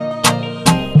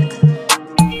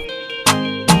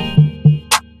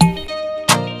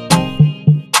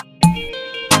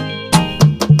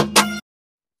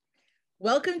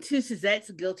Welcome to Suzette's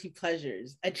Guilty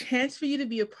Pleasures, a chance for you to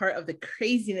be a part of the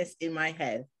craziness in my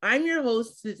head. I'm your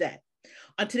host, Suzette.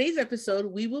 On today's episode,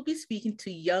 we will be speaking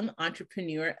to young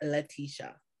entrepreneur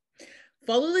Letitia.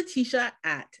 Follow Letitia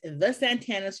at The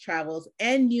Santana's Travels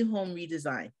and New Home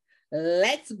Redesign.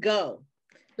 Let's go.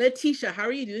 Letitia, how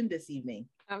are you doing this evening?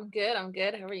 I'm good.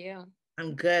 How are you?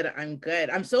 I'm good.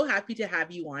 I'm so happy to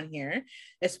have you on here,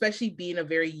 especially being a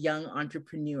very young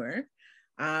entrepreneur.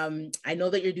 I know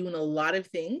that you're doing a lot of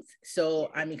things, so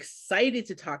I'm excited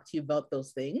to talk to you about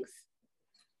those things.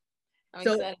 I'm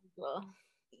excited as well.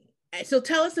 So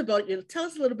tell us a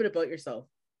little bit about yourself.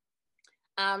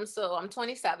 So I'm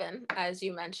 27. As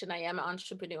you mentioned, I am an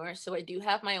entrepreneur. So I do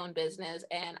have my own business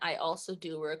and I also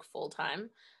do work full time.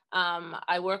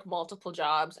 I work multiple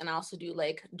jobs and I also do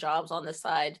like jobs on the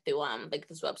side through like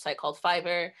this website called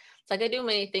Fiverr. It's like I do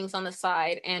many things on the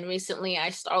side, and recently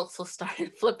I also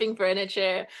started flipping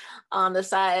furniture on the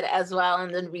side as well,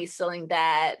 and then reselling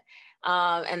that.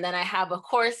 And then I have a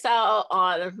course out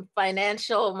on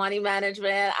financial money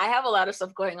management. I have a lot of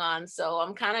stuff going on, so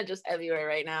I'm kind of just everywhere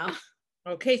right now.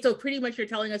 Okay, so pretty much you're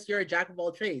telling us you're a jack of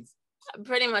all trades.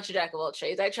 Pretty much a jack of all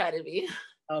trades. I try to be.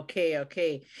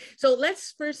 Okay. So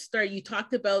let's first start. You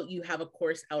talked about you have a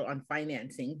course out on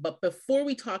financing, but before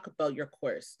we talk about your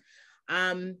course,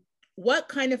 what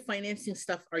kind of financing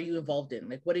stuff are you involved in?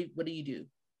 Like, what do you do?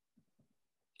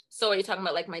 So are you talking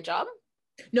about like my job?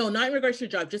 No, not in regards to your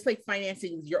job, just like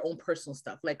financing your own personal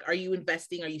stuff. Like, are you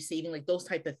investing? Are you saving? Like those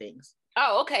type of things.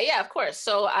 Oh, okay. Yeah, of course.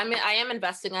 So I am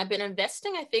investing. I've been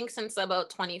investing, I think, since about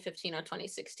 2015 or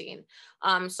 2016.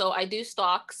 So I do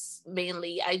stocks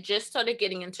mainly. I just started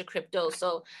getting into crypto.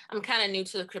 So I'm kind of new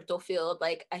to the crypto field.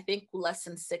 Like I think less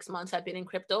than 6 months I've been in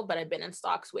crypto, but I've been in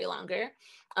stocks way longer.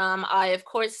 I of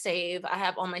course save. I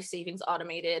have all my savings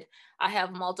automated. I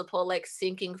have multiple like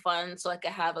sinking funds. So I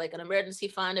could have like an emergency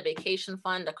fund, a vacation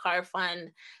fund, a car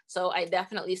fund. So I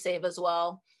definitely save as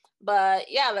well. But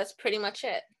yeah, that's pretty much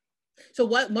it. So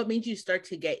what made you start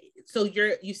to get, so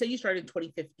you said you started in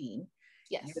 2015.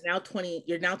 Yes.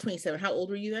 You're now 27. How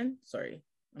old were you then? Sorry,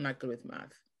 I'm not good with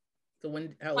math. So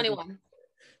how 21.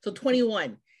 So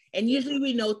 21. And usually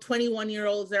we know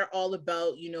 21-year-olds, they're all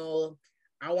about,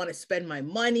 I want to spend my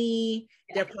money.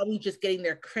 Yeah. They're probably just getting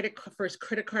their first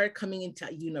credit card coming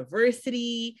into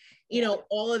university.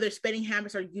 All of their spending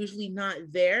habits are usually not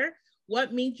there.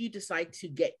 What made you decide to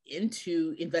get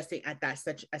into investing at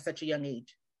such a young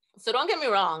age? So don't get me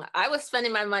wrong. I was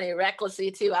spending my money recklessly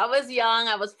too. I was young.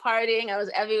 I was partying. I was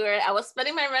everywhere. I was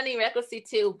spending my money recklessly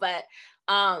too. But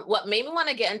what made me want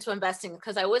to get into investing,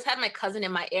 because I always had my cousin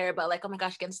in my ear about like, oh my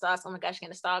gosh, getting stocks. Oh my gosh,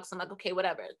 getting stocks. I'm like, okay,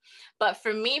 whatever. But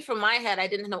for me, from my head, I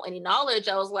didn't know any knowledge.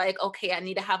 I was like, okay, I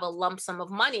need to have a lump sum of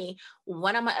money.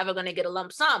 When am I ever going to get a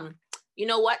lump sum? You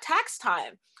know what? Tax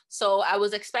time. So I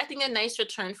was expecting a nice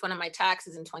return for one of my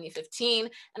taxes in 2015.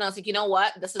 And I was like, you know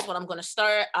what? This is what I'm going to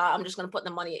start. I'm just going to put the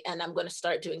money and I'm going to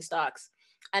start doing stocks.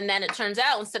 And then it turns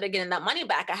out instead of getting that money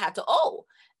back, I had to owe.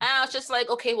 And I was just like,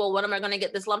 okay, well, when am I going to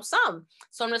get this lump sum?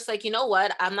 So I'm just like, you know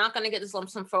what? I'm not going to get this lump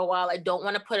sum for a while. I don't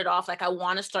want to put it off. Like I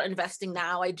want to start investing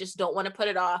now. I just don't want to put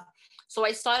it off. So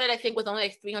I started, I think, with only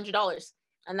like $300.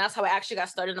 And that's how I actually got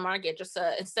started in the market. Just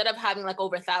instead of having like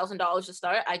over $1,000 to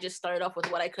start, I just started off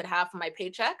with what I could have for my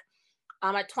paycheck.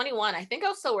 At 21, I think I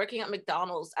was still working at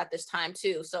McDonald's at this time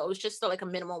too. So it was just still like a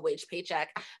minimum wage paycheck,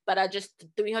 but I just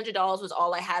 $300 was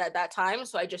all I had at that time.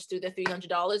 So I just threw the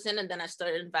 $300 in and then I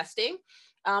started investing.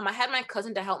 I had my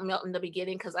cousin to help me out in the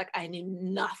beginning because like I knew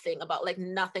nothing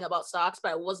about stocks,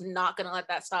 but I was not going to let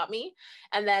that stop me.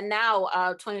 And then now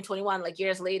 2021, like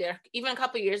years later, even a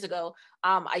couple of years ago,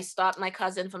 I stopped my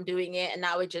cousin from doing it and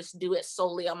now I just do it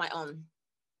solely on my own.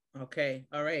 Okay.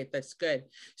 All right. That's good.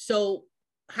 So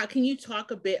how can you talk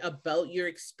a bit about your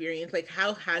experience? Like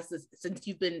how has this, since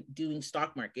you've been doing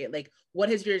stock market, like what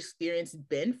has your experience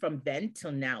been from then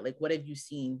till now? Like what have you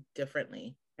seen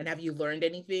differently? And have you learned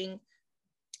anything?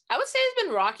 I would say it's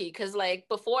been rocky because like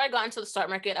before I got into the stock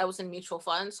market, I was in mutual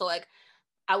funds. So like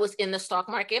I was in the stock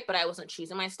market, but I wasn't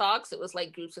choosing my stocks. It was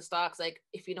like groups of stocks, like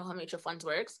if you know how mutual funds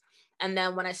works. And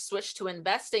then when I switched to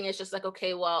investing, it's just like,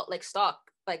 okay, well, like stock,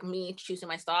 like me choosing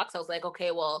my stocks, I was like,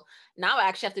 okay, well, now I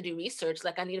actually have to do research.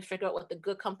 Like I need to figure out what the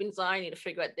good companies are. I need to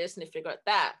figure out this and to figure out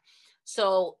that.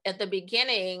 So at the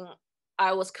beginning,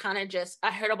 I was kind of just,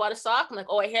 I heard about a stock. I'm like,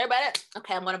 oh, I hear about it.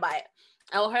 Okay, I'm going to buy it.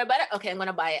 I heard about it. Okay, I'm going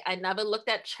to buy it. I never looked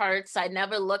at charts. I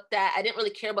didn't really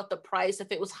care about the price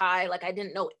if it was high. Like I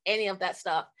didn't know any of that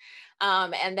stuff.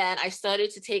 And then I started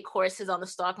to take courses on the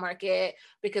stock market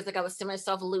because like I was seeing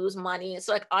myself lose money.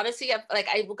 So like honestly,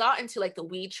 I got into like the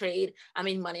weed trade. I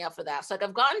made money off of that. So like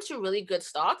I've gotten to really good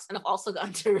stocks, and I've also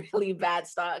gotten to really bad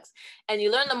stocks. And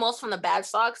you learn the most from the bad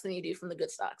stocks than you do from the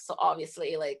good stocks. So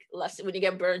obviously, like less when you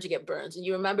get burned, and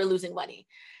you remember losing money.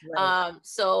 Right.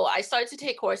 So I started to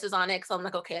take courses on it because I'm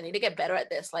like, okay, I need to get better at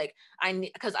this. Like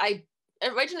because I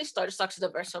originally started stocks to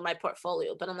diversify my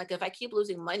portfolio, but I'm like, if I keep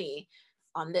losing money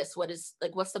on this, what's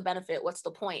the benefit? What's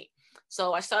the point?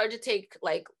 So I started to take,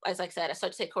 like, as I said, I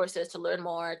started to take courses to learn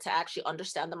more, to actually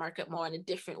understand the market more in a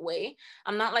different way.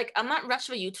 I'm not much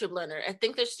of a YouTube learner. I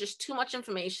think there's just too much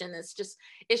information. It's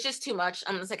just too much.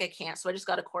 I'm just like, I can't. So I just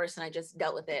got a course and I just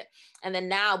dealt with it. And then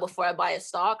now before I buy a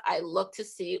stock, I look to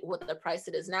see what the price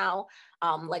it is now,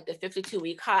 like the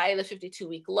 52-week high, the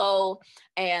 52-week low,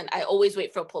 and I always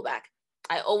wait for a pullback.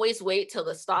 I always wait till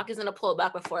the stock is in a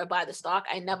pullback before I buy the stock.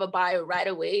 I never buy right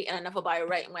away, and I never buy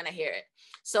right when I hear it.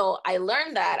 So I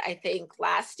learned that, I think,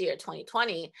 last year,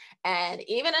 2020. And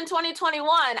even in 2021,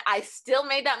 I still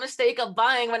made that mistake of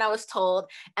buying when I was told,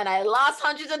 and I lost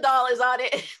hundreds of dollars on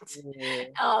it.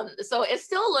 So it's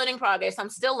still a learning progress. I'm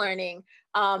still learning.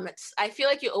 I feel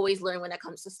like you always learn when it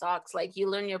comes to stocks. Like you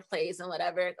learn your plays and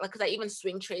whatever, because I even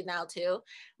swing trade now too.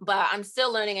 But I'm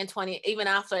still learning even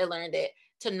after I learned it,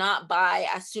 to not buy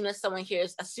as soon as you hear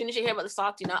about the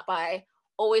stock, do not buy.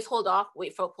 Always hold off,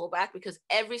 wait for a pullback, because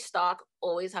every stock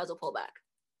always has a pullback.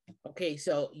 Okay,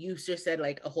 so you just said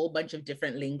like a whole bunch of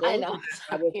different lingo. I know.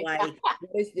 I was like,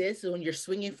 what is this? When you're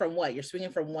swinging from what? You're swinging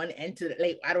from one end to the,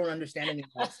 like, I don't understand any of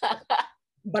that stuff.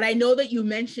 But I know that you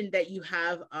mentioned that you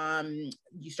have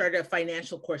you started a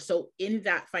financial course. So in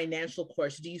that financial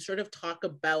course, do you sort of talk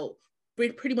about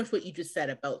pretty much what you just said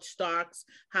about stocks,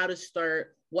 how to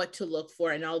start, what to look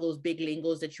for, and all those big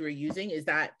lingos that you were using? Is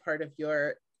that part of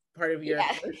your yeah.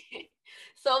 Course?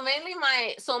 So mainly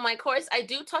my course, I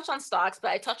do touch on stocks, but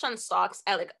I touch on stocks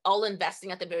at like all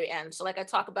investing at the very end. So like I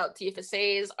talk about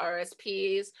TFSAs,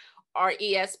 RSPs,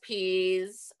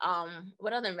 RESPs,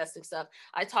 what other investing stuff?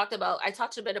 I talked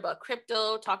a bit about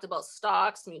crypto, talked about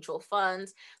stocks, mutual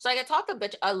funds. So I talked a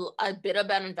bit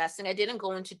about investing. I didn't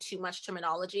go into too much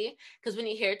terminology, because when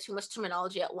you hear too much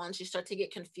terminology at once, you start to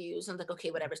get confused and like, okay,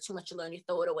 whatever, it's too much to learn, you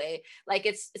throw it away. Like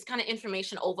it's kind of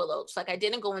information overload. So like I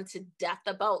didn't go into depth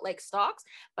about like stocks,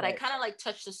 but right. I kind of like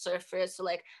touched the surface. So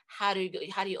like how do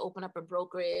you open up a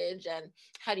brokerage, and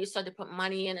how do you start to put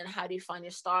money in, and how do you find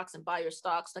your stocks and buy your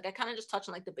stocks? Like I kind of just touch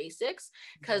on like the basics,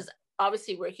 because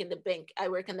obviously I work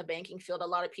in the banking field. A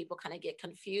lot of people kind of get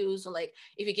confused, or like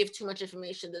if you give too much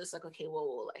information, they're just like, okay,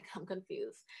 whoa, like I'm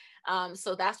confused.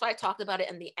 So that's why I talked about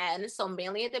it in the end. So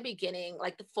mainly at the beginning,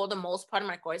 like for the most part of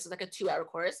my course, is like a 2-hour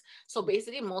course. So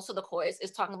basically most of the course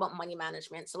is talking about money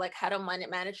management. So like how to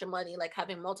manage your money, like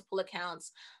having multiple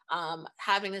accounts,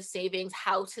 having the savings,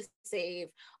 how to save,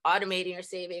 automating your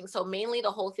savings. So mainly the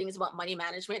whole thing is about money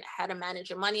management, how to manage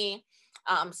your money,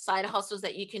 side hustles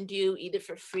that you can do either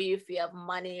for free if you have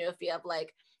money, or if you have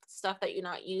like stuff that you're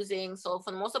not using. So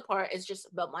for the most part, it's just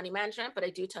about money management, but I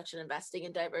do touch on investing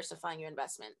and diversifying your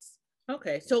investments.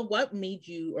 Okay. So what made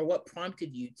you, or what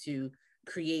prompted you to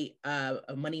create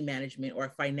a money management or a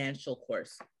financial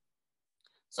course?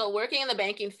 So working in the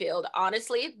banking field,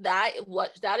 honestly, that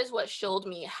is what showed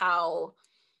me how,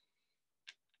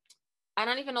 I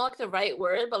don't even know like the right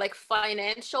word, but like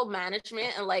financial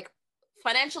management and like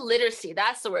financial literacy,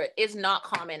 that's the word, is not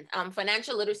common.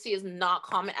 Financial literacy is not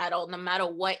common at all, no matter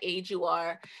what age you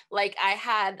are. Like I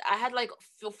had like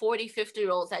 40,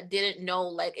 50-year-olds that didn't know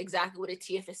like exactly what a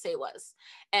TFSA was.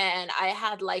 And I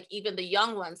had like even the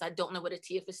young ones that don't know what a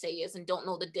TFSA is and don't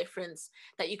know the difference,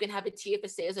 that you can have a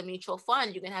TFSA as a mutual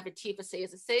fund, you can have a TFSA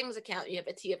as a savings account, you have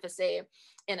a TFSA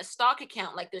in a stock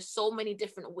account. Like there's so many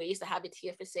different ways to have a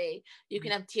TFSA. You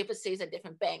can have TFSAs at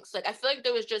different banks. Like I feel like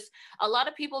there was just a lot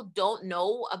of people don't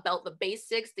know about the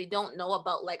basics. They don't know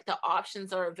about like the options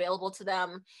that are available to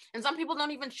them. And some people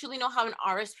don't even truly know how an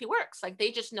RSP works. Like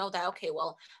they just know that, okay,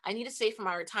 well, I need to save for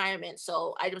my retirement,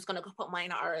 so I'm just going to put mine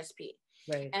in an RSP.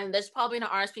 Right. And there's probably an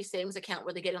RSP savings account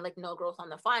where they're getting like no growth on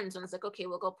the funds. And it's like, okay,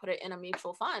 we'll go put it in a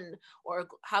mutual fund. Or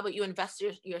how about you invest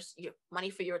your money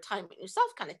for your retirement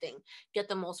yourself, kind of thing, get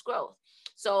the most growth.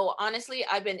 So honestly,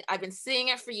 I've been seeing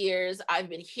it for years. I've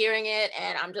been hearing it,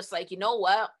 and I'm just like, you know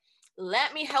what?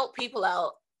 Let me help people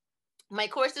out. My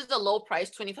course is a low price,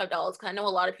 $25, because I know a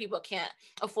lot of people can't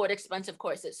afford expensive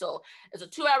courses. So it's a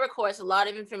 2-hour course, a lot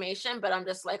of information, but I'm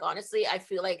just like, honestly, I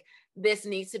feel like this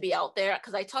needs to be out there,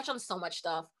 because I touch on so much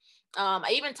stuff.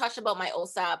 I even touched about my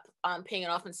OSAP paying it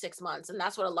off in 6 months. And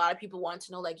that's what a lot of people want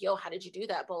to know, like, yo, how did you do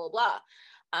that? Blah, blah, blah.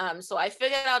 So I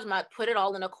figured out to put it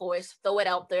all in a course, throw it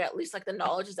out there, at least like the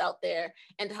knowledge is out there,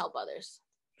 and to help others.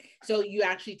 So you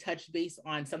actually touched base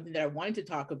on something that I wanted to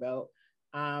talk about,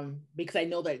 because I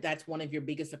know that that's one of your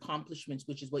biggest accomplishments,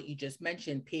 which is what you just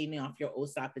mentioned, paying off your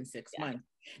OSAP in 6 months.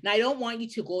 Now, I don't want you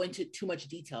to go into too much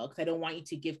detail because I don't want you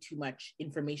to give too much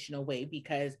information away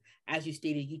because, as you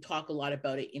stated, you talk a lot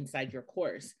about it inside your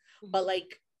course. But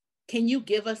like, can you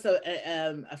give us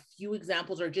a few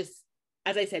examples, or just,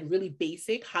 as I said, really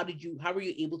basic? How were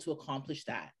you able to accomplish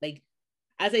that? Like,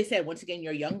 as I said, once again,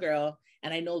 you're a young girl,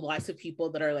 and I know lots of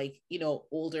people that are like,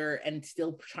 older and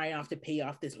still trying to pay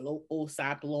off this low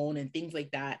OSAP loan and things like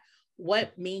that.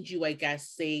 What made you, I guess,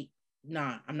 say,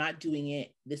 nah, I'm not doing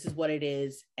it. This is what it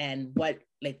is. And what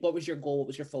was your goal? What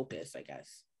was your focus, I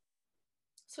guess?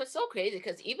 So it's so crazy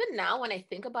because even now when I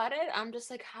think about it, I'm just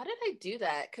like, how did I do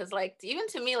that? Because like even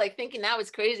to me, like thinking now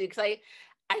is crazy because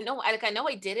I know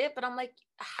I did it, but I'm like,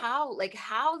 how? Like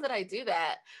how did I do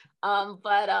that?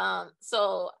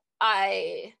 So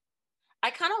I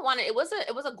kind of wanted, it was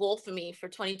a goal for me for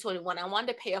 2021. I wanted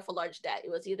to pay off a large debt.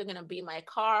 It was either going to be my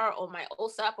car or my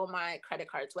OSAP or my credit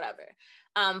cards, whatever.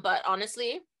 But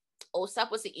honestly,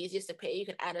 OSAP was the easiest to pay. You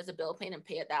can add as a bill payment and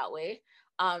pay it that way.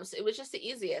 So it was just the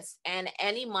easiest. And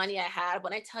any money I had,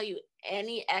 when I tell you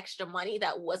any extra money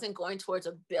that wasn't going towards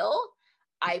a bill,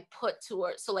 I put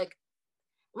towards, so like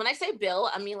when I say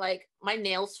bill, I mean like my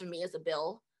nails for me is a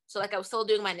bill. So like I was still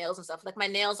doing my nails and stuff. Like my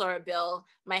nails are a bill,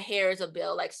 my hair is a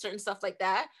bill, like certain stuff like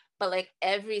that. But like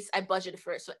I budgeted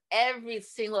for it. So every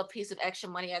single piece of extra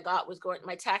money I got was going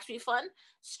my tax refund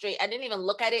straight. I didn't even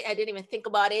look at it. I didn't even think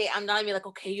about it. I'm not even like,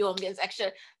 okay, I'm getting this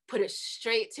extra. Put it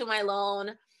straight to my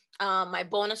loan. My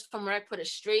bonus from work, put it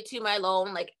straight to my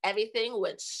loan. Like everything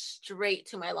went straight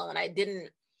to my loan. I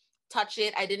didn't touch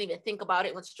it. I didn't even think about it.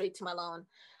 It went straight to my loan.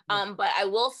 But I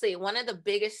will say one of the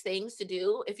biggest things to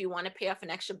do if you want to pay off an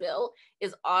extra bill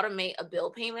is automate a bill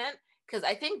payment. Because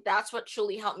I think that's what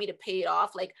truly helped me to pay it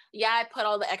off. Like, yeah, I put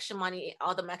all the extra money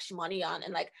on,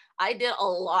 and like I did a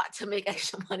lot to make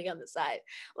extra money on the side.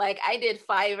 Like I did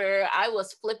Fiverr, I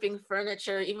was flipping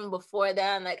furniture even before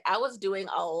then. Like I was doing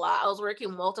a lot. I was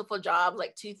working multiple jobs,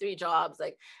 like 2-3 jobs.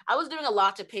 Like I was doing a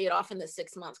lot to pay it off in the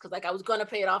 6 months because like I was going to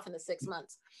pay it off in the 6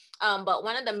 months. But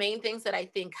one of the main things that I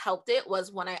think helped it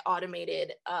was when I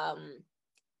automated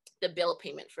the bill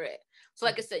payment for it. So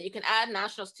like I said, you can add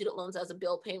national student loans as a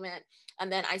bill payment.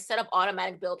 And then I set up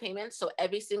automatic bill payments. So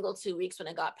every single 2 weeks when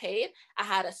I got paid, I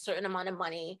had a certain amount of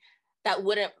money that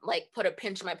wouldn't like put a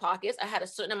pinch in my pockets. I had a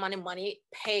certain amount of money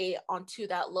pay onto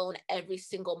that loan every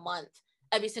single month,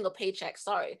 every single paycheck,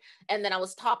 sorry. And then I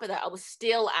was top of that, I was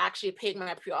still actually paying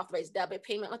my pre-authorized debit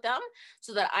payment with them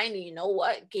so that I knew, you know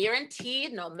what,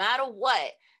 guaranteed, no matter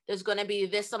what, there's going to be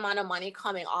this amount of money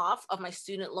coming off of my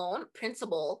student loan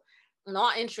principal,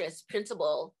 not interest,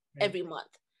 principal every month.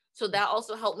 So that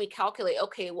also helped me calculate,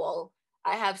 okay, well,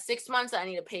 I have 6 months that I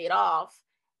need to pay it off.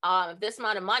 This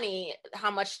amount of money, how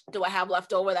much do I have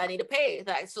left over that I need to pay?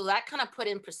 So that kind of put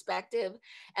in perspective.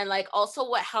 And like also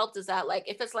what helped is that like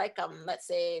if it's like let's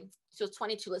say so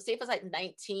 22, let's say if it's like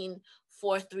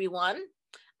 19,431,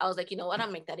 I was like, you know what,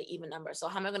 I'll make that an even number. So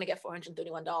how am I going to get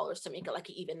 $431 to make it like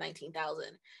an even 19,000?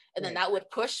 And then that would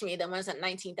push me. Then when it's at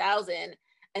 19,000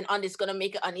 and on it's going to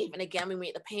make it uneven again, we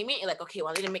make the payment, you're like, okay,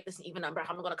 well, I need to make this an even number.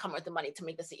 How am I going to come up with the money to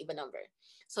make this an even number?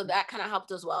 So that kind of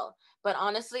helped as well. But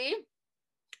honestly,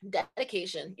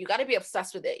 dedication, you got to be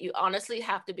obsessed with it. You honestly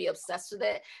have to be obsessed with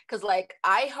it, because like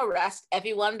I harassed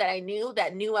everyone that I knew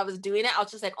I was doing it. I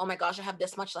was just like, oh my gosh, I have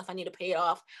this much left, I need to pay it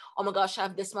off. Oh my gosh, I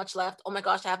have this much left. Oh my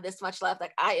gosh, I have this much left.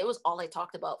 Like it was all I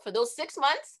talked about for those 6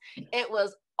 months. It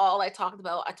was all I talked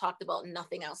about. I talked about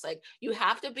nothing else. Like you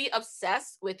have to be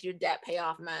obsessed with your debt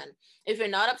payoff, man. If you're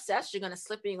not obsessed, you're gonna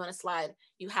slip and you're gonna slide.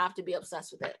 You have to be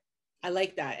obsessed with it. I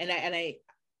like that. And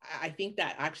I think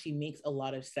that actually makes a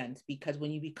lot of sense, because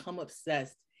when you become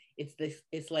obsessed,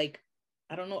 it's like,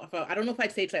 I don't know if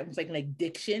I'd say it's like an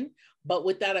addiction, but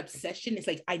with that obsession, it's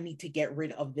like, I need to get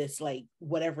rid of this, like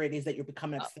whatever it is that you're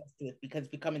becoming obsessed with, because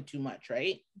it's becoming too much,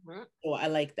 right? Mm-hmm. So I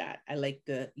like that. I like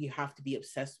you have to be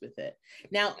obsessed with it.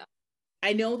 Now,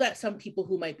 I know that some people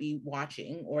who might be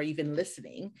watching or even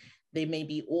listening, they may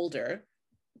be older.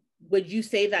 Would you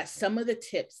say that some of the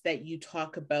tips that you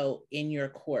talk about in your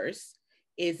course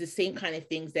is the same kind of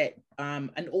things that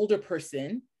an older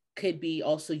person could be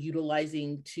also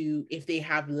utilizing to, if they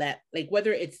have like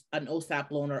whether it's an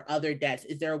OSAP loan or other debts,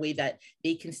 is there a way that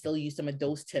they can still use some of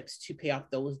those tips to pay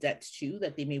off those debts too,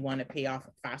 that they may want to pay off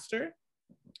faster?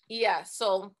 Yeah,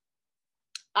 so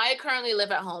I currently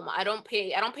live at home. I don't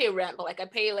pay rent, but like I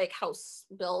pay like house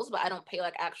bills, but I don't pay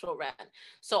like actual rent.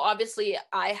 So obviously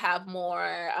I have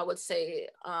more, I would say,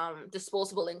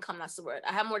 disposable income. That's the word.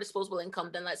 I have more disposable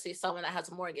income than, let's say, someone that has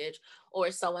a mortgage, or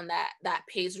someone that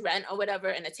pays rent or whatever,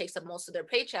 and it takes up most of their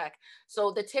paycheck.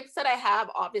 So the tips that I have,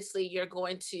 obviously you're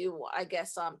going to, I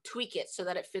guess, tweak it so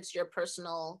that it fits your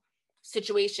personal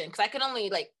situation, because I can only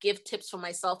like give tips for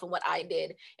myself and what I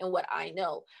did and what I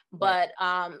know. Right.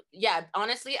 But yeah,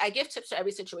 honestly, I give tips for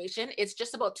every situation. It's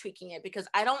just about tweaking it, because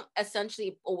I don't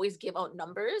essentially always give out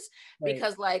numbers, Right.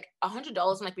 because like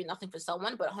 $100 might be nothing for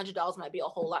someone, but $100 might be a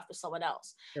whole lot for someone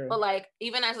else. True. But like,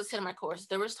 even as I said in my course,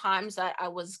 there was times that I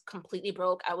was completely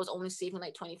broke. I was only saving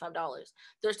like $25.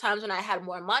 There's times when I had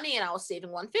more money and I was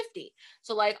saving 150.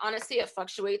 So like, honestly, it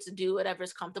fluctuates. Do whatever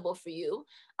is comfortable for you.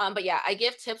 But yeah, I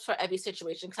give tips for every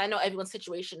situation, because I know everyone's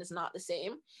situation is not the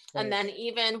same. And Right. then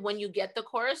even when you get the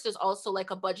course, there's also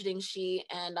like a budgeting sheet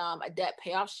and a debt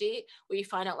payoff sheet where you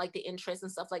find out like the interest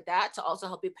and stuff like that to also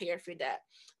help you pay off your debt.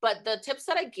 But the tips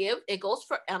that I give, it goes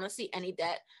for honestly any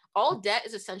debt. All debt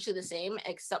is essentially the same,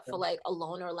 except for like a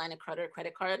loan or a line of credit or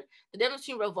credit card. The difference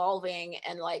between revolving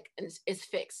and like is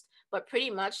fixed. But pretty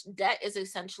much debt is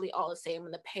essentially all the same,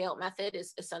 and the payout method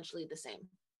is essentially the same.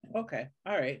 Okay.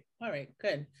 All right. All right.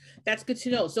 Good. That's good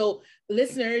to know. So,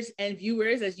 listeners and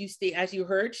viewers, as you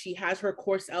heard, she has her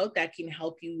course out that can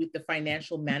help you with the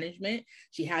financial management.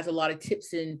 She has a lot of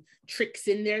tips and tricks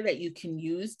in there that you can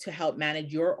use to help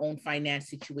manage your own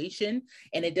finance situation.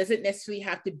 And it doesn't necessarily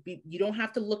have to be, you don't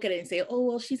have to look at it and say, oh,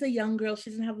 well, she's a young girl. She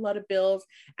doesn't have a lot of bills.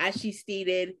 As she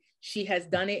stated, she has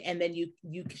done it, and then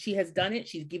she has done it.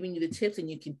 She's giving you the tips, and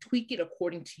you can tweak it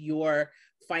according to your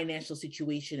financial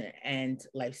situation and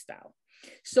lifestyle.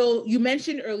 So you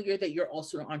mentioned earlier that you're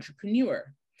also an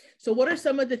entrepreneur. So what are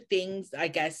some of the things, I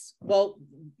guess, well,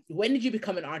 when did you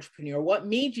become an entrepreneur? What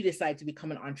made you decide to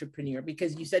become an entrepreneur?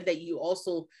 Because you said that you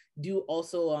also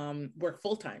work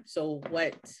full-time. So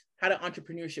how did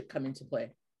entrepreneurship come into play?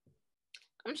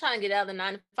 I'm trying to get out of the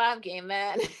 9 to 5 game,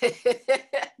 man.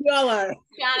 Y'all are.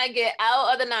 Trying to get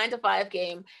out of the 9 to 5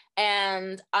 game.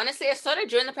 And honestly, I started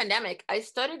during the pandemic. I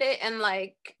started it in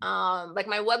like my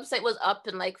website was up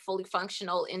and like fully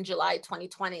functional in July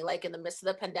 2020, like in the midst of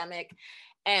the pandemic.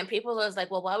 And people was like,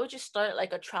 well, why would you start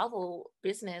like a travel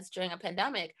business during a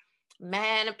pandemic?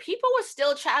 Man, people were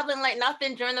still traveling like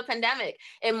nothing during the pandemic.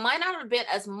 It might not have been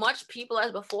as much people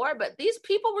as before, but these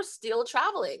people were still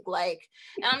traveling. Like,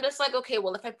 and I'm just like, okay,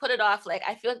 well, if I put it off, like,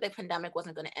 I feel like the pandemic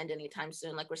wasn't going to end anytime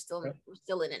soon. Like, we're still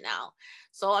in it now.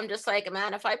 So I'm just like,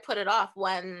 man, if I put it off,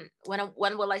 when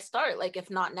will I start? Like,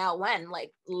 if not now, when?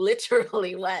 Like,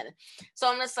 literally when?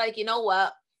 So I'm just like, you know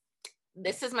what?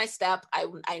 This is my step.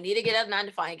 I need to get out of 9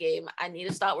 to 5 game. I need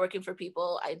to start working for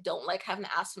people. I don't like having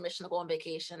to ask permission to go on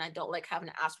vacation. I don't like having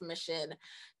to ask permission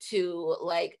to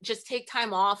like just take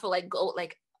time off or like go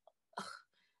like ugh,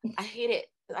 I hate it.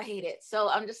 I hate it. So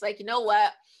I'm just like, you know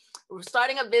what? We're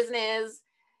starting a business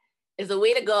is the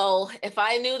way to go. If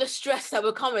I knew the stress that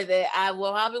would come with it, I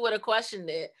will probably would have questioned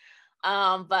it.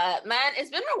 But man, it's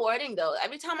been rewarding though.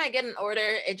 Every time I get an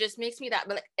order, it just makes me that,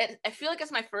 but like, I feel like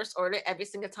it's my first order every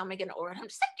single time I get an order. I'm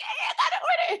just like, yeah,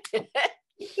 I got an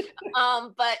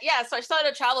order. But yeah, so I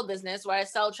started a travel business where I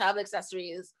sell travel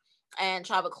accessories and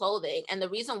travel clothing. And the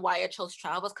reason why I chose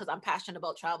travel is because I'm passionate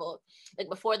about travel. Like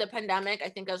before the pandemic, I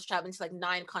think I was traveling to like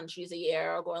 9 countries a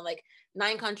year, or going like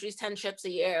 9 countries, 10 trips a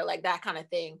year, like that kind of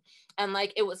thing. And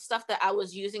like it was stuff that I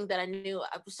was using that I knew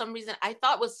for some reason I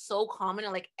thought was so common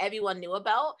and like everyone knew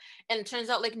about. And it turns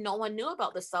out like no one knew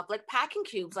about this stuff, like packing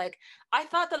cubes. Like I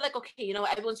thought that like, okay, you know,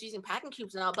 everyone's using packing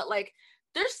cubes now, but like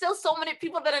there's still so many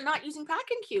people that are not using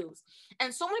packing cubes.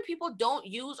 And so many people don't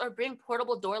use or bring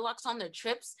portable door locks on their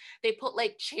trips. They put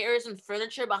like chairs and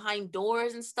furniture behind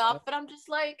doors and stuff. But I'm just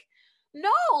like, no,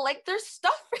 like there's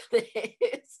stuff for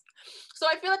this. So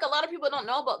I feel like a lot of people don't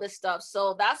know about this stuff.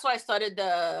 So that's why I started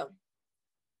the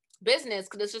business,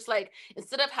 because it's just like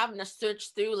instead of having to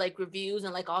search through like reviews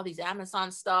and like all these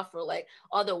Amazon stuff or like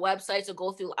other websites or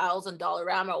go through aisles and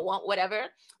Dollarama or whatever,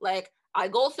 like I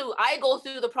go through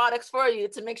the products for you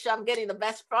to make sure I'm getting the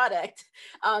best product,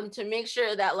 to make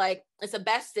sure that like it's the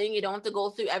best thing. You don't have to go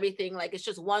through everything. Like it's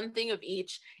just one thing of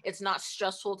each. It's not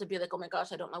stressful to be like, oh my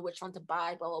gosh, I don't know which one to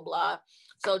buy, blah, blah, blah.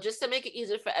 So just to make it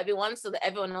easier for everyone so that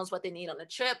everyone knows what they need on the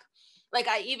trip. Like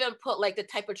I even put like the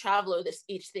type of traveler this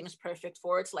each thing is perfect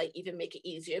for, to like even make it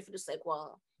easier for just like,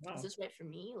 well, is this right for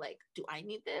me? Like, do I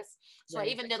need this? So I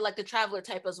even did like the traveler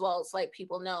type as well. It's like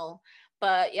people know.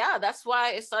 But yeah, that's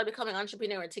why I started becoming an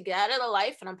entrepreneur, to get out of the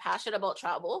life, and I'm passionate about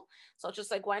travel. So it's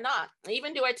just like, why not? I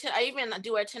even do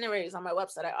itineraries on my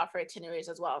website. I offer itineraries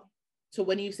as well. So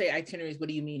when you say itineraries, what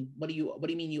do you mean? What do you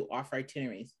mean you offer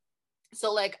itineraries?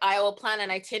 So like I will plan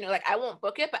an itinerary, like I won't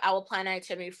book it, but I will plan an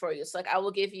itinerary for you. So like I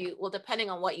will give you, well, depending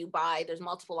on what you buy, there's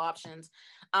multiple options.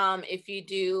 If you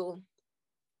do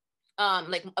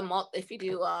if you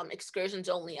do excursions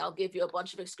only, I'll give you a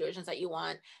bunch of excursions that you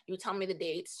want. You tell me the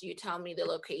dates, you tell me the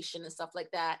location and stuff like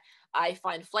that. I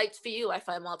find flights for you, I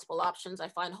find multiple options, I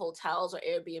find hotels or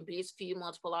Airbnbs for you,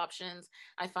 multiple options.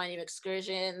 I find you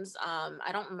excursions.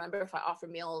 I don't remember if I offer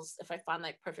meals, if I find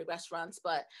like perfect restaurants,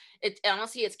 but it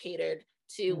honestly it's catered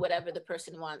to whatever the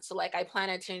person wants. So like I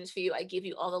plan itineraries for you, I give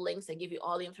you all the links, I give you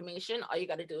all the information. All you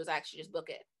got to do is actually just book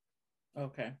it.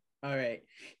 Okay. All right.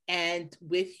 And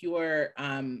with your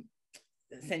sorry,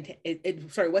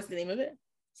 what's the name of it?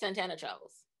 Santana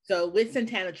Travels. So with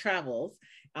Santana Travels,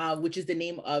 which is the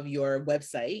name of your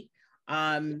website,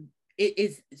 it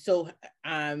is so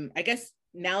I guess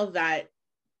now that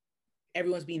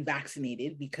everyone's being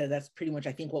vaccinated, because that's pretty much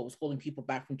I think what was holding people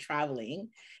back from traveling.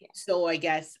 Yeah. So I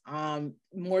guess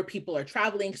more people are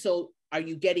traveling. So are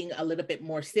you getting a little bit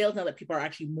more sales now that people are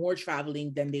actually more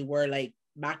traveling than they were like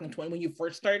back in 20 when you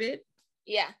first started?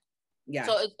 Yeah.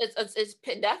 So it's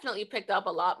definitely picked up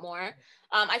a lot more.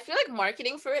 I feel like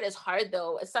marketing for it is hard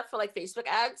though, except for like Facebook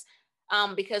ads.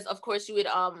 Because of course you would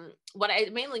what I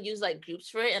mainly use like groups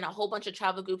for it, and a whole bunch of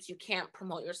travel groups you can't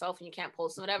promote yourself and you can't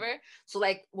post and whatever. So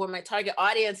like where my target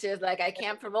audience is, like I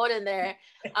can't promote in there.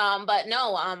 But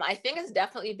no, I think it's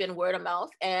definitely been word of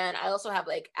mouth, and I also have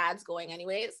like ads going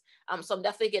anyways. So I'm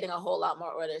definitely getting a whole lot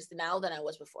more orders now than I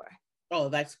was before. Oh,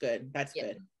 that's good. That's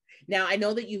good. Now I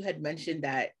know that you had mentioned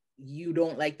that you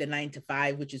don't like the 9 to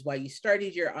 5, which is why you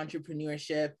started your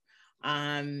entrepreneurship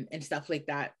and stuff like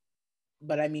that.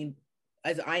 But I mean,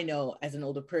 as I know, as an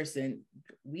older person,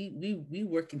 we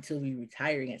work until we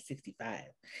retiring at 65.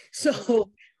 So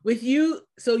with you,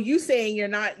 so you saying you're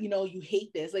not, you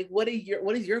hate this, like what is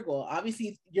your goal?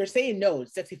 Obviously you're saying no,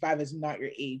 65 is not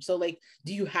your age. So like,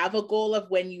 do you have a goal of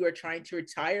when you are trying to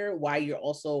retire while you're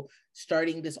also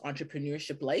starting this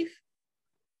entrepreneurship life?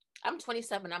 I'm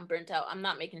 27. I'm burnt out. I'm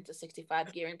not making it to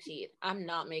 65, guaranteed. I'm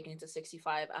not making it to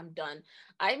 65. I'm done.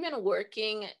 I've been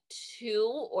working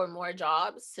 2 or more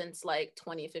jobs since like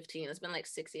 2015. It's been like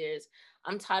 6 years.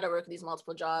 I'm tired of working these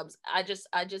multiple jobs.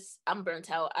 I'm burnt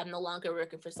out. I'm no longer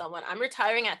working for someone. I'm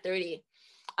retiring at 30.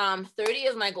 30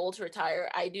 is my goal to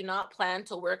retire. I do not plan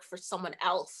to work for someone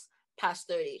else past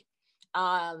 30.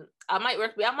 I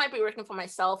might be working for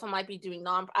myself. I might be doing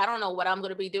I don't know what I'm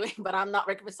going to be doing, but I'm not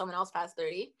working for someone else past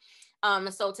 30.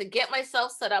 So to get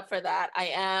myself set up for that, I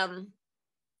am,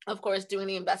 of course, doing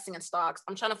the investing in stocks.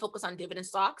 I'm trying to focus on dividend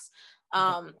stocks.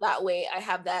 That way I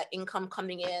have that income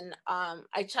coming in.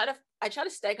 I try to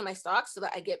stagger my stocks so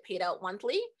that I get paid out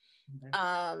monthly. So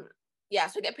I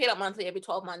get paid out monthly every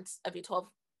 12 months, every 12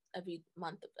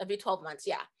 months.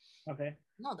 Yeah. Okay.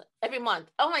 No, every month.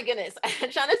 Oh my goodness.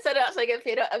 I'm trying to set it up so I get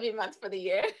paid out every month for the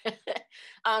year.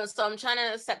 So I'm trying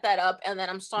to set that up. And then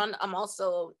I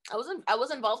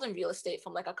was involved in real estate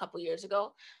from like a couple years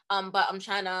ago. But I'm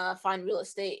trying to find real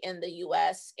estate in the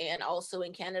US and also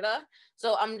in Canada.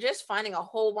 So I'm just finding a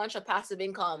whole bunch of passive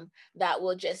income that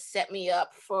will just set me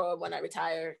up for when I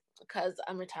retire, because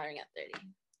I'm retiring at 30.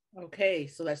 Okay,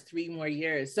 so that's 3 more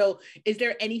years. So is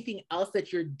there anything else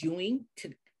that you're doing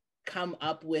to come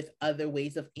up with other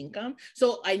ways of income?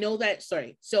 So I know that,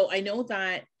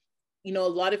 a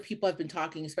lot of people have been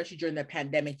talking, especially during the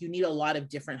pandemic, you need a lot of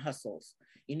different hustles.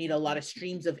 You need a lot of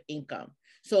streams of income.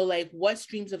 So like, what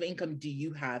streams of income do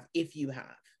you have, if you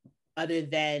have, other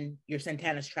than your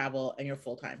Santana's travel and your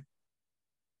full-time?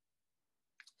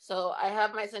 So I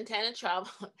have my Santana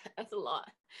travel. That's a lot.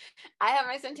 I have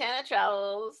my Santana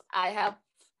travels. I have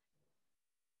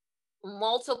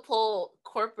multiple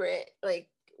corporate, like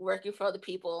working for other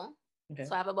people. Okay.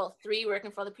 So I have about 3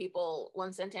 working for other people.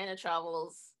 1 Santana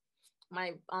Travels,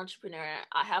 my entrepreneur.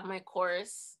 I have my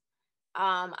course.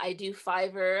 I do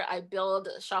Fiverr. I build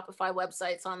Shopify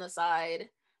websites on the side.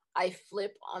 I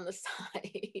flip on the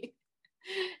side.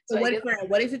 So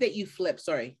what is it that you flip?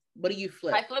 Sorry, what do you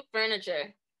flip? I flip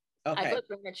furniture. Okay. I flip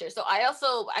furniture. So I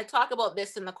talk about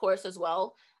this in the course as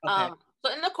well. Okay.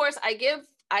 So in the course, I give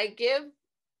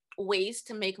ways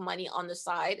to make money on the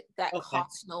side that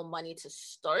costs no money to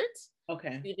start.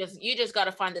 Okay. You just got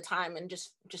to find the time and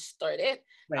just start it.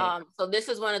 Right. So this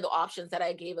is one of the options that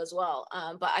I gave as well.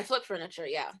 But I flip furniture.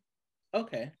 Yeah.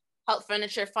 Okay. Help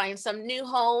furniture find some new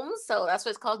homes. So that's what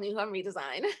it's called, new home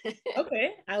redesign.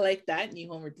 Okay. I like that. New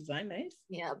home redesign. Nice.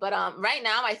 Yeah. But right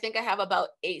now I think I have about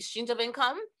 8 streams of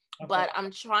income. Okay. But I'm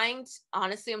trying to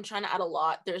add a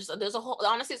lot. There's a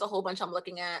whole bunch I'm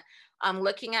looking at. I'm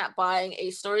looking at buying a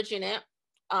storage unit.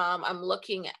 I'm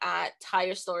looking at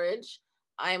tire storage.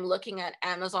 I'm looking at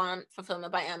Amazon,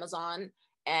 fulfillment by Amazon,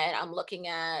 and I'm looking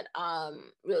at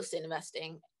real estate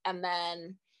investing. And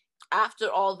then after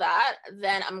all that,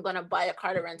 then I'm going to buy a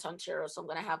car to rent on Turo. So I'm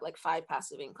going to have like 5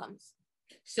 passive incomes.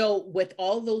 So with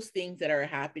all those things that are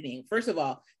happening, first of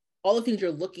all the things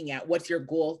you're looking at, what's your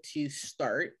goal to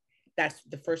start? That's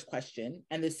the first question.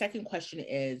 And the second question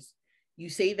is, you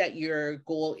say that your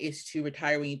goal is to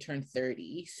retire when you turn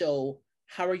 30. So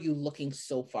how are you looking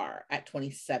so far at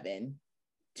 27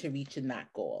 to reaching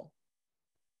that goal?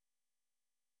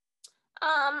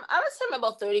 I would say I'm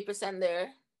about 30% there.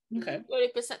 Okay.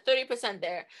 30%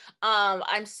 there. I'm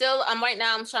right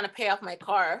now I'm trying to pay off my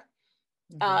car.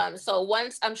 So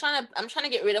once I'm trying to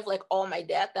get rid of like all my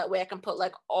debt. That way I can put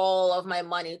like all of my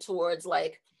money towards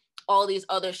like all these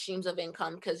other streams of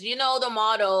income. Cause you know, the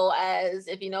motto, as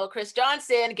if you know Chris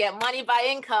Johnson, get money by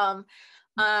income.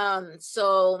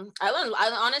 So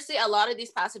I honestly, a lot of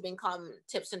these passive income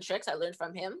tips and tricks I learned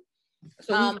from him.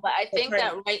 So but I think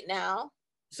that right now,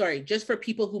 sorry, just for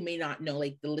people who may not know,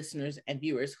 like the listeners and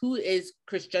viewers, who is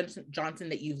Chris Johnson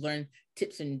that you've learned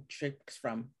tips and tricks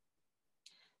from?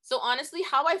 So honestly,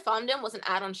 how I found him was an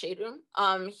ad on Shade Room.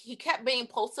 He kept being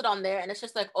posted on there, and it's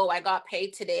just like, oh, I got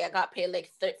paid today. I got paid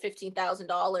like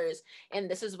 $15,000, and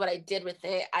this is what I did with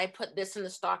it. I put this in the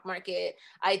stock market.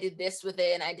 I did this with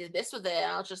it, and I did this with it.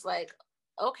 And I was just like,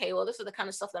 okay, well, this is the kind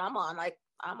of stuff that I'm on. Like,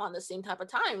 I'm on the same type of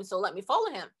time, so let me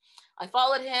follow him. I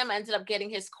followed him. I ended up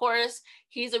getting his course.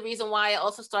 He's the reason why I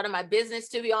also started my business.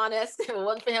 To be honest, if it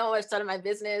wasn't for him, I started my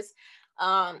business.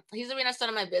 He's the reason I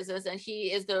started my business, and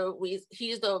he's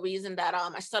the reason that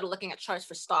I started looking at charts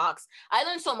for stocks. I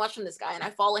learned so much from this guy, and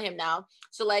I follow him now.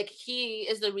 So like, he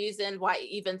is the reason why I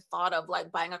even thought of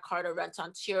like buying a car to rent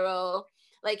on Turo.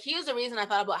 Like, he was the reason I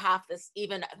thought about half this,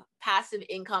 even passive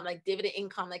income, like dividend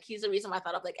income. Like, he's the reason why I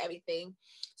thought of like everything.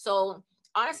 So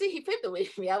honestly, he paved the way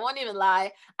for me. I won't even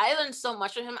lie. I learned so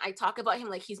much from him. I talk about him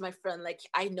like he's my friend. Like,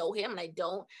 I know him and I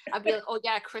don't. I'd be like, oh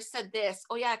yeah, Chris said this.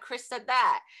 Oh yeah, Chris said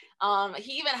that.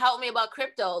 He even helped me about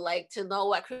crypto, like to know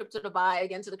what crypto to buy,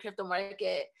 get into the crypto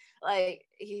market. Like,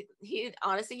 he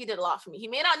honestly, he did a lot for me. He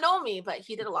may not know me, but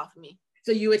he did a lot for me.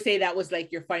 So you would say that was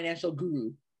like your financial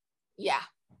guru? Yeah.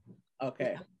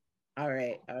 Okay. Yeah. All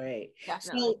right.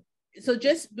 Definitely.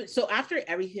 So after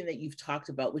everything that you've talked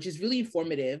about, which is really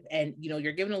informative, and you know,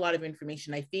 you're given a lot of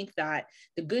information, I think that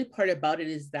the good part about it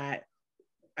is that,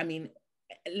 I mean,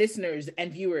 listeners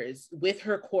and viewers, with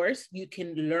her course, you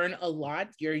can learn a lot.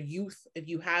 Your youth, if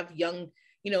you have young,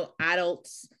 you know,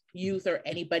 adults, youth, or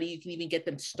anybody, you can even get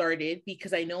them started,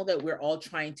 because I know that we're all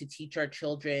trying to teach our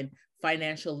children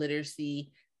financial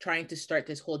literacy, trying to start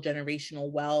this whole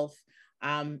generational wealth.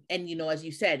 And you know, as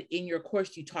you said in your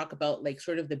course, you talk about like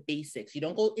sort of the basics. You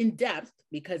don't go in depth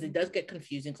because it does get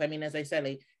confusing. So I mean, as I said,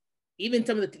 like even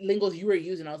some of the lingos you were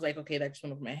using, I was like, okay, that just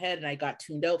went over my head, and I got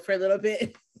tuned out for a little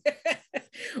bit.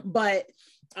 But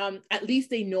at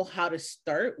least they know how to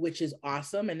start, which is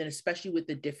awesome. And then especially with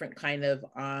the different kind of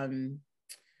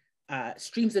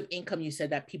streams of income you said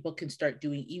that people can start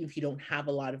doing even if you don't have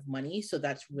a lot of money. So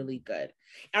that's really good.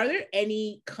 Are there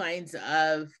any kinds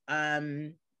of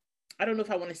I don't know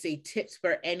if I want to say tips,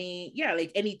 but any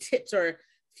tips or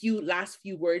last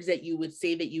few words that you would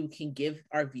say that you can give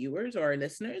our viewers or our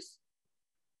listeners?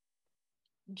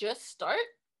 Just start.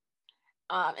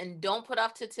 And don't put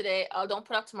off to today. Don't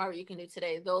put off tomorrow. You can do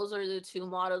today. Those are the 2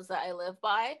 mottos that I live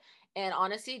by. And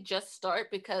honestly, just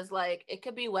start, because like, it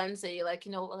could be Wednesday. Like,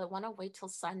 you know, I want to wait till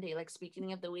Sunday, like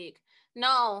speaking of the week.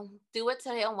 No, do it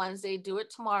today on Wednesday. Do it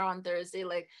tomorrow on Thursday.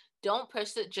 Like, don't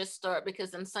push it, just start,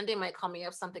 because then Sunday might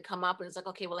have something come up and it's like,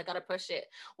 okay, well, I got to push it.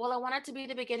 Well, I want it to be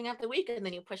the beginning of the week, and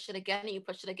then you push it again and you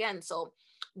push it again. So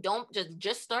don't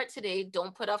just start today.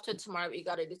 Don't put off to tomorrow. You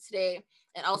got to do today.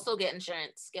 And also get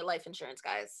insurance, get life insurance,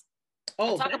 guys.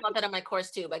 I talk about that in my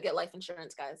course too, but get life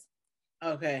insurance, guys.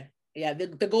 Okay. Yeah, the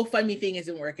GoFundMe thing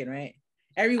isn't working, right?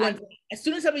 Everyone, as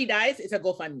soon as somebody dies, it's a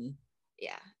GoFundMe.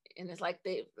 Yeah. And it's like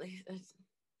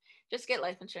just get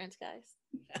life insurance, guys.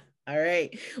 All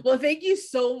right. Well, thank you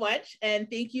so much. And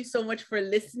thank you so much for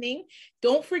listening.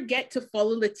 Don't forget to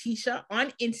follow Letitia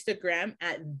on Instagram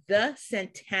at the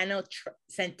Santana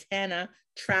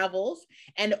Travels,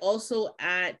 and also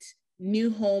at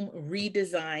New Home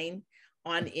Redesign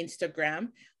on Instagram.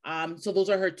 So those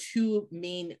are her 2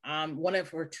 main, one of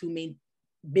her 2 main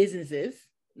businesses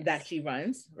that she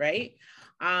runs, right?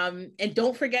 And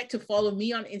don't forget to follow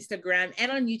me on Instagram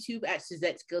and on YouTube at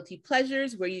Suzette's Guilty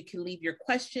Pleasures, where you can leave your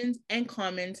questions and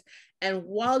comments. And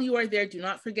while you are there, do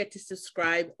not forget to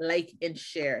subscribe, like, and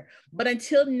share. But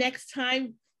until next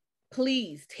time,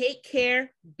 please take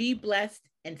care, be blessed,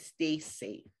 and stay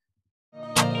safe.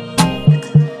 you.